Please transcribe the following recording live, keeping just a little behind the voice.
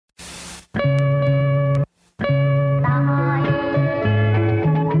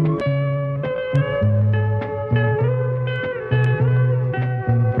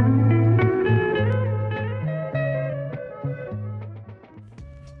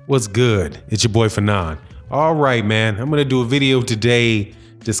What's good? It's your boy Fannon. All right, man. I'm going to do a video today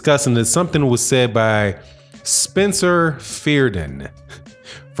discussing that something was said by Spencer Fearon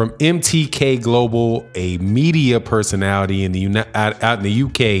from MTK Global, a media personality in the out in the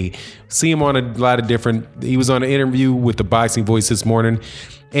UK. See him on a lot of different. He was on an interview with the Boxing Voice this morning,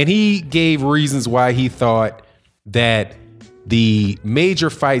 and he gave reasons why he thought that the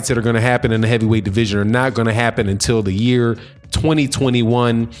major fights that are going to happen in the heavyweight division are not going to happen until the year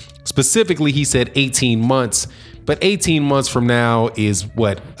 2021. Specifically, he said 18 months, but 18 months from now is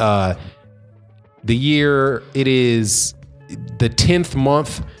what? The year, it is the 10th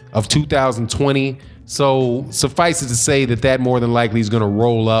month of 2020. So suffice it to say that more than likely is going to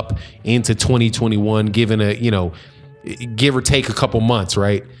roll up into 2021, given give or take a couple months,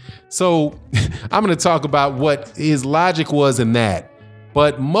 right? So I'm going to talk about what his logic was in that,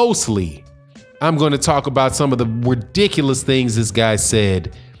 but mostly I'm going to talk about some of the ridiculous things this guy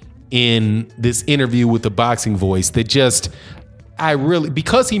said in this interview with the Boxing Voice that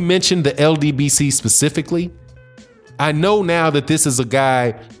because he mentioned the LDBC specifically, I know now that this is a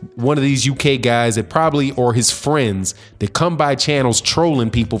guy, one of these UK guys that probably, or his friends that come by channels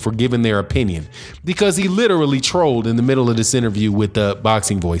trolling people for giving their opinion, because he literally trolled in the middle of this interview with the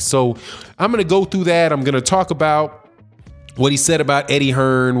Boxing Voice. So I'm going to go through that. I'm going to talk about what he said about Eddie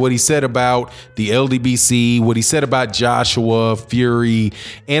Hearn, what he said about the LDBC, what he said about Joshua, Fury,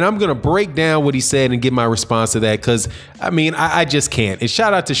 and I'm going to break down what he said and give my response to that, because, I just can't. And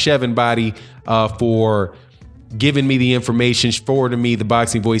shout out to Chevin Body for giving me the information, forwarding me the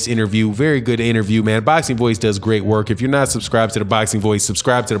Boxing Voice interview. Very good interview, man. Boxing Voice does great work. If you're not subscribed to the Boxing Voice,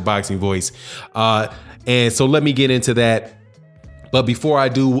 subscribe to the Boxing Voice. And so let me get into that. But before I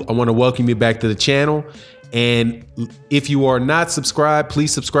do, I want to welcome you back to the channel. And if you are not subscribed,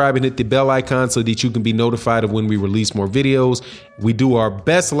 please subscribe and hit the bell icon so that you can be notified of when we release more videos. We do our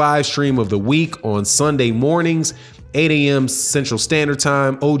best live stream of the week on Sunday mornings, 8 a.m. Central Standard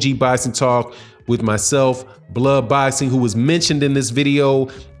Time, OG Boxing Talk with myself, Blood Boxing, who was mentioned in this video.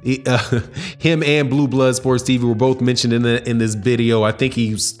 Him and Blue Blood Sports TV were both mentioned in this video. I think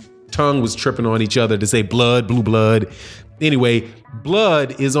his tongue was tripping on each other to say blood, blue blood. Anyway,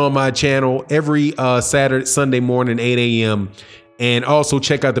 Blood is on my channel every Sunday morning, 8 a.m. And also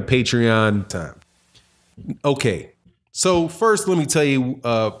check out the Patreon time. Okay, so first let me tell you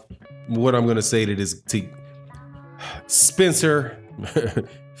what I'm going to say to Spencer.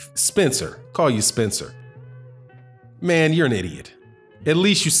 Spencer, call you Spencer. Man, you're an idiot. At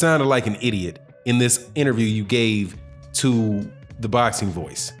least you sounded like an idiot in this interview you gave to the Boxing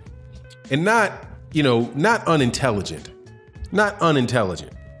Voice. And not unintelligent. Not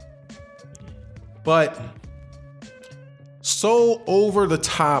unintelligent. But so over the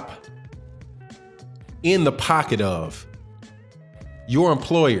top in the pocket of your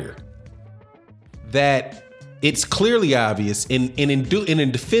employer that it's clearly obvious, in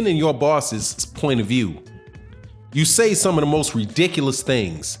defending your boss's point of view, you say some of the most ridiculous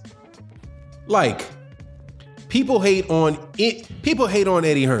things. Like, people hate on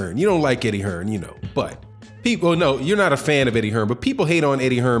Eddie Hearn. You don't like Eddie Hearn, but people, no, you're not a fan of Eddie Hearn, but people hate on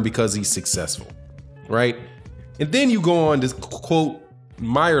Eddie Hearn because he's successful, right? And then you go on to quote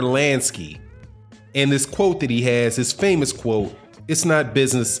Meyer Lansky, and this quote that he has, his famous quote, "It's not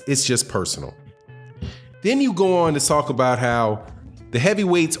business, it's just personal." Then you go on to talk about how the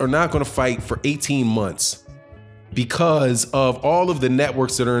heavyweights are not going to fight for 18 months because of all of the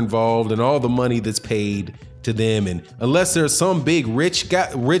networks that are involved and all the money that's paid to them. And unless there's some big rich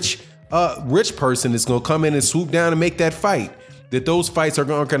person that's going to come in and swoop down and make that fight, that those fights are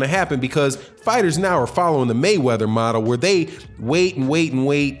not going to happen, because fighters now are following the Mayweather model, where they wait and wait and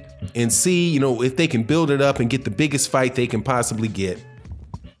wait and see, if they can build it up and get the biggest fight they can possibly get.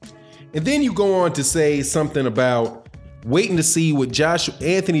 And then you go on to say something about waiting to see what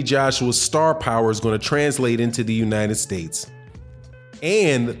Anthony Joshua's star power is going to translate into the United States.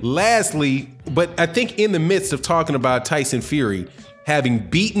 And lastly, but I think in the midst of talking about Tyson Fury having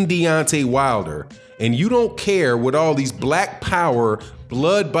beaten Deontay Wilder, and you don't care what all these Black Power,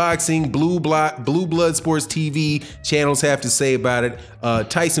 Blood Boxing, Blue Blood Sports TV channels have to say about it.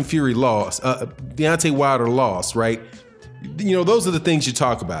 Tyson Fury lost, Deontay Wilder lost, right? Those are the things you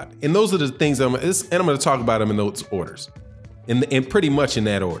talk about, and those are the things I'm going to talk about them in those orders, and pretty much in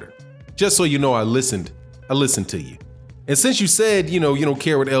that order. Just so you know, I listened to you. And since you said you don't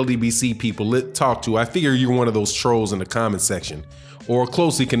care what LDBC people talk to, I figure you're one of those trolls in the comment section, or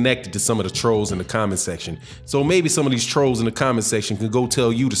closely connected to some of the trolls in the comment section. So maybe some of these trolls in the comment section can go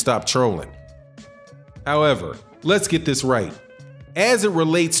tell you to stop trolling. However, let's get this right. as it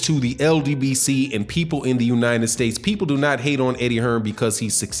relates to the LDBC and people in the United States, people do not hate on Eddie Hearn because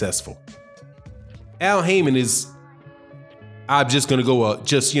he's successful. Al Heyman is, I'm just going to go,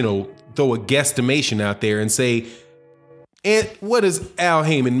 throw a guesstimation out there and say, and what is Al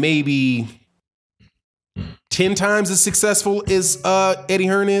Heyman? Maybe 10 times as successful as Eddie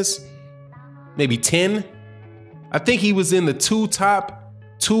Hearn is? Maybe 10? I think he was in the top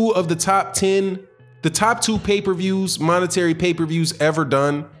two pay-per-views, monetary pay-per-views ever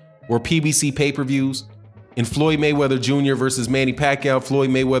done were PBC pay-per-views. In Floyd Mayweather Jr. versus Manny Pacquiao, Floyd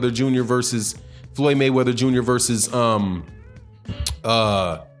Mayweather Jr. versus Conor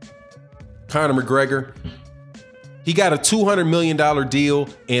McGregor. He got a $200 million deal,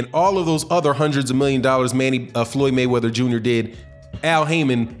 and all of those other hundreds of million dollars Floyd Mayweather Jr. did. Al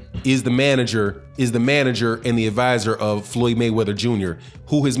Heyman is the manager and the advisor of Floyd Mayweather Jr.,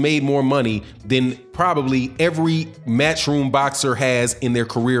 who has made more money than probably every matchroom boxer has in their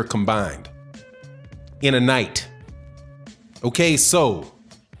career combined in a night. Okay, so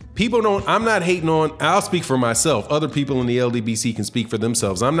I'm not hating on, I'll speak for myself. Other people in the LDBC can speak for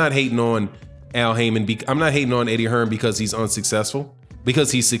themselves. I'm not hating on Al Heyman. I'm not hating on Eddie Hearn because he's unsuccessful,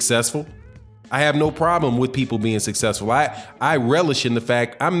 because he's successful. I have no problem with people being successful. I relish in the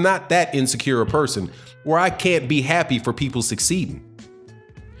fact I'm not that insecure a person where I can't be happy for people succeeding.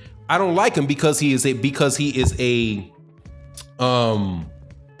 I don't like him because he is a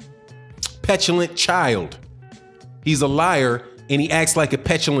petulant child. He's a liar and he acts like a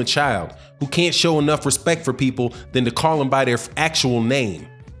petulant child who can't show enough respect for people than to call them by their actual name.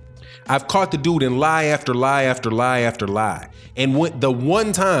 I've caught the dude in lie after lie after lie after lie. And the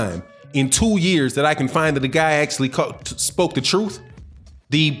one time in 2 years that I can find that the guy actually spoke the truth,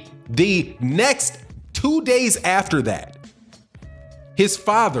 the next 2 days after that, his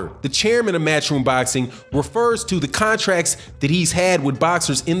father, the chairman of Matchroom Boxing, refers to the contracts that he's had with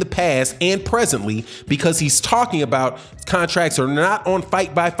boxers in the past and presently, because he's talking about contracts are not on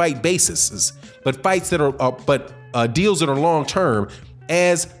fight-by-fight basis, but fights that are deals that are long-term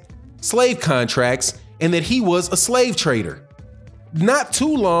as slave contracts, and that he was a slave trader. Not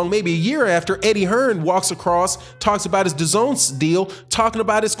too long, maybe a year after, Eddie Hearn walks across, talks about his DAZN deal, talking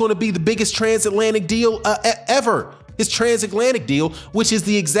about it's going to be the biggest transatlantic deal ever. His transatlantic deal, which is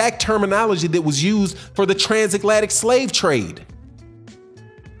the exact terminology that was used for the transatlantic slave trade.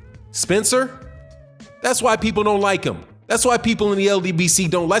 Spencer, that's why people don't like him. That's why people in the LDBC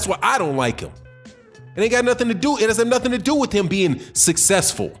don't. That's why I don't like him. It ain't got nothing to do. It has nothing to do with him being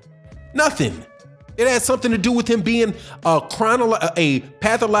successful. Nothing. It has something to do with him being a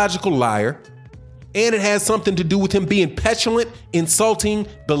pathological liar, and it has something to do with him being petulant, insulting,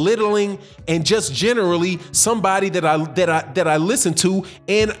 belittling, and just generally somebody that I listen to,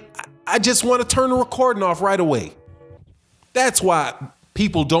 and I just want to turn the recording off right away. That's why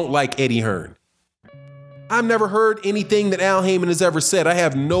people don't like Eddie Hearn. I've never heard anything that Al Heyman has ever said. I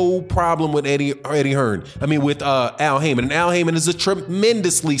have no problem with Eddie Hearn. I mean, with Al Heyman. And Al Heyman is a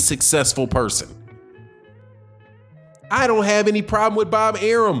tremendously successful person. I don't have any problem with Bob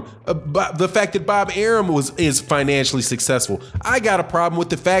Arum. The fact that Bob Arum is financially successful. I got a problem with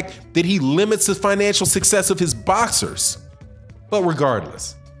the fact that he limits the financial success of his boxers. But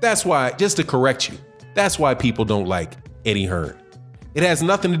regardless, that's why, just to correct you, that's why people don't like Eddie Hearn. It has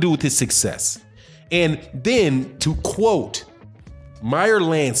nothing to do with his success. And then to quote Meyer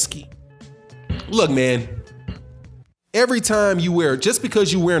Lansky, look, man, every time you wear, just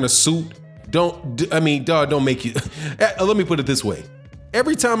because you're wearing a suit, don't make you, let me put it this way.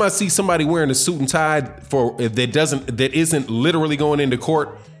 Every time I see somebody wearing a suit and tie that isn't literally going into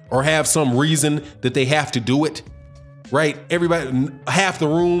court or have some reason that they have to do it, right? Everybody, half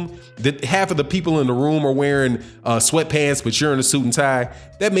of the people in the room are wearing sweatpants, but you're in a suit and tie.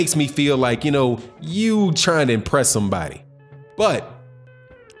 That makes me feel like, you trying to impress somebody. But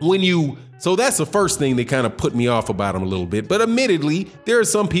so that's the first thing that kind of put me off about him a little bit. But admittedly, there are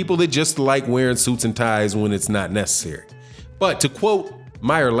some people that just like wearing suits and ties when it's not necessary. But to quote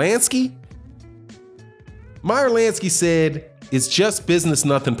Meyer Lansky said, "It's just business,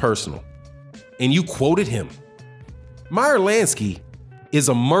 nothing personal." And you quoted him. Meyer Lansky is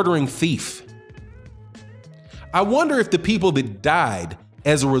a murdering thief. I wonder if the people that died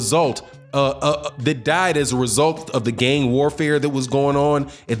as a result of the gang warfare that was going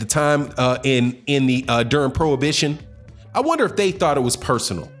on at the time during Prohibition, I wonder if they thought it was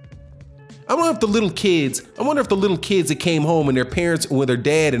personal. I wonder if the little kids that came home and their parents, when their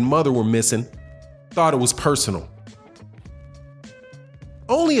dad and mother were missing, thought it was personal.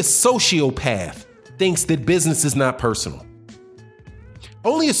 Only a sociopath thinks that business is not personal.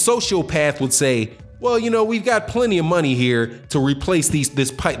 Only a sociopath would say, well, you know, we've got plenty of money here to replace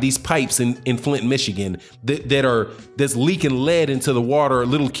these pipes in Flint, Michigan that's leaking lead into the water,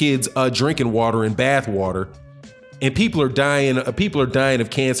 little kids drinking water and bath water. And people are dying of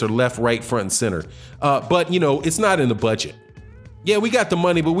cancer left, right, front, and center. But, you know, it's not in the budget. Yeah, we got the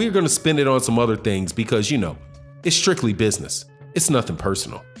money, but we're going to spend it on some other things because, you know, it's strictly business. It's nothing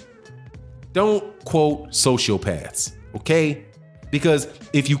personal. Don't quote sociopaths, okay? Because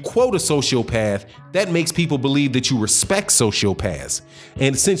if you quote a sociopath, that makes people believe that you respect sociopaths.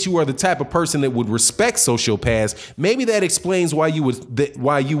 And since you are the type of person that would respect sociopaths, maybe that explains why you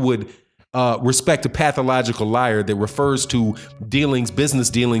would respect a pathological liar that refers to business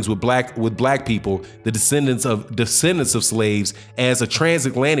dealings with black people, the descendants of slaves, as a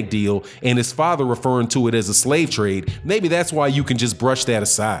transatlantic deal, and his father referring to it as a slave trade. Maybe that's why you can just brush that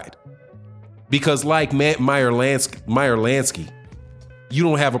aside. Because like Meyer Lansky, you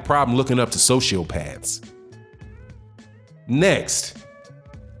don't have a problem looking up to sociopaths. Next,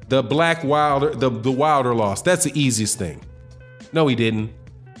 the Wilder loss. That's the easiest thing. No, he didn't.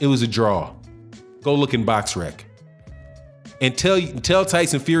 It was a draw. Go look in BoxRec. And tell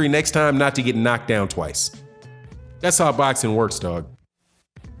Tyson Fury next time not to get knocked down twice. That's how boxing works, dog.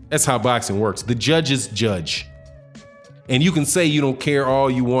 That's how boxing works. The judges judge. And you can say you don't care all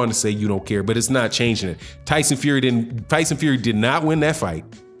you want to say you don't care, but it's not changing it. Tyson Fury did not win that fight.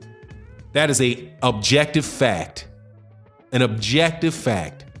 That is an objective fact. An objective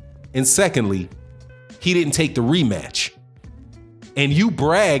fact. And secondly, he didn't take the rematch. And you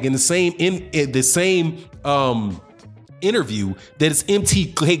brag in the same interview that it's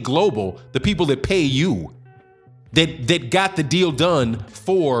MTK Global, the people that pay you, that got the deal done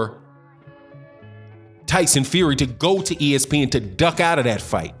for Tyson Fury to go to ESPN to duck out of that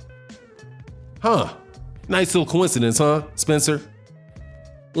fight. Huh. Nice little coincidence, huh, Spencer?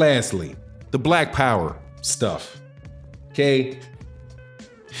 Lastly, the Black Power stuff. Okay?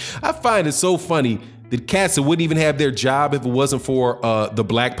 I find it so funny that cats that wouldn't even have their job if it wasn't for the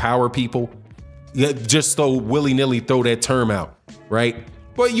Black Power people. Just so willy-nilly throw that term out, right?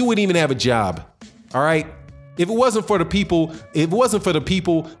 But you wouldn't even have a job, all right? If it wasn't for the people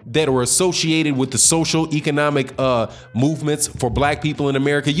that are associated with the social economic movements for black people in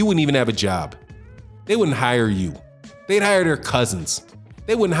America, you wouldn't even have a job. They wouldn't hire you. They'd hire their cousins.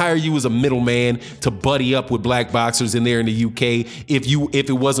 They wouldn't hire you as a middleman to buddy up with black boxers in there in the UK if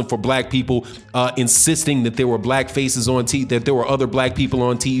it wasn't for black people insisting that there were black faces on TV, that there were other black people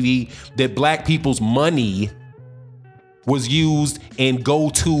on TV, that black people's money was used and go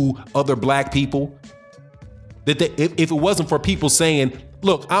to other black people. If it wasn't for people saying,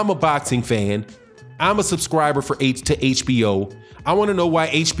 look, I'm a boxing fan, I'm a subscriber to HBO, I want to know why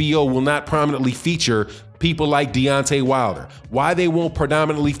HBO will not prominently feature people like Deontay Wilder, why they won't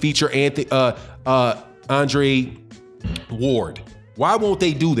predominantly feature Andre Ward. Why won't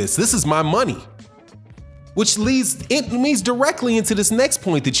they do this? This is my money. Which leads directly into this next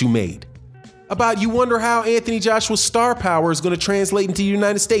point that you made about you wonder how Anthony Joshua's star power is going to translate into the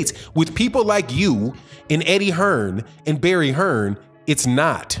United States. With people like you and Eddie Hearn and Barry Hearn, it's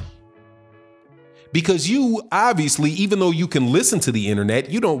not. Because you obviously, even though you can listen to the internet,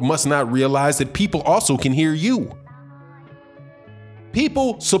 you must not realize that people also can hear you.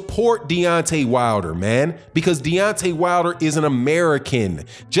 People support Deontay Wilder, man, because Deontay Wilder is an American.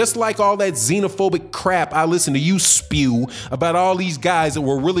 Just like all that xenophobic crap I listen to you spew about all these guys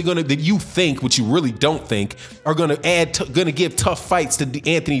that you think, which you really don't think, are gonna give tough fights to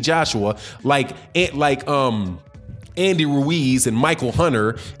Anthony Joshua, like Andy Ruiz and Michael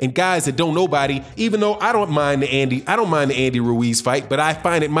Hunter and guys that don't nobody. Even though I don't mind the Andy Ruiz fight, but I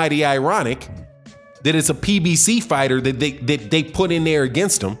find it mighty ironic that it's a PBC fighter that they put in there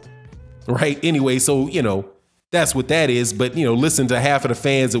against him, right? Anyway, so, that's what that is. But, listen to half of the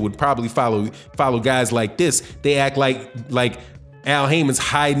fans that would probably follow guys like this. They act like Al Heyman's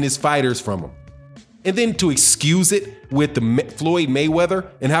hiding his fighters from him. And then to excuse it with the Floyd Mayweather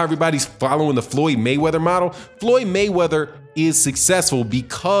and how everybody's following the Floyd Mayweather model. Floyd Mayweather is successful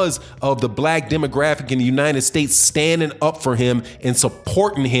because of the black demographic in the United States standing up for him and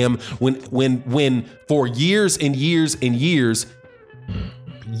supporting him when for years and years and years,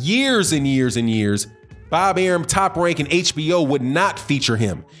 Bob Arum, Top Rank, and HBO would not feature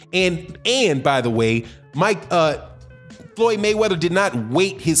him. And by the way, Floyd Mayweather did not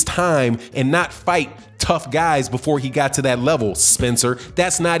wait his time and not fight tough guys before he got to that level, Spencer.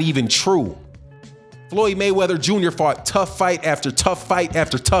 That's not even true. Floyd Mayweather Jr. fought tough fight after tough fight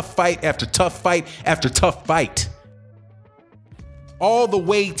after tough fight after tough fight after tough fight. All the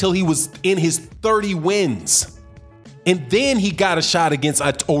way till he was in his 30 wins. And then he got a shot against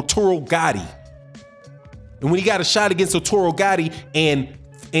Arturo Gatti. And when he got a shot against Arturo Gatti and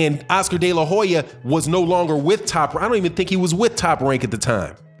Oscar De La Hoya was no longer with Top Rank. I don't even think he was with Top Rank at the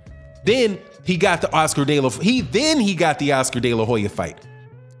time. Then he got the Oscar De La Hoya fight.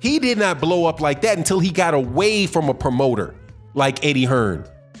 He did not blow up like that until he got away from a promoter like Eddie Hearn.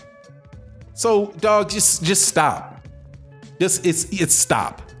 So, dog, just stop. It's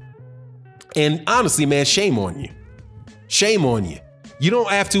stop. And honestly, man, shame on you. Shame on you. You don't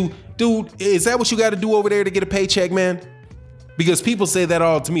have to, dude. Is that what you got to do over there to get a paycheck, man? Because people say that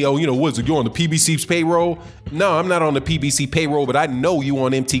all to me. Oh, you know, what's it? You're on the PBC's payroll? No, I'm not on the PBC payroll, but I know you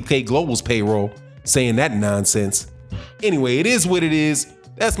on MTK Global's payroll saying that nonsense. Anyway, it is what it is.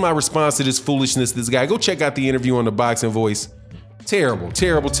 That's my response to this foolishness, this guy. Go check out the interview on the Boxing Voice. Terrible,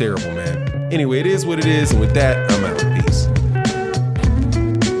 terrible, terrible, man. Anyway, it is what it is. And with that, I'm out.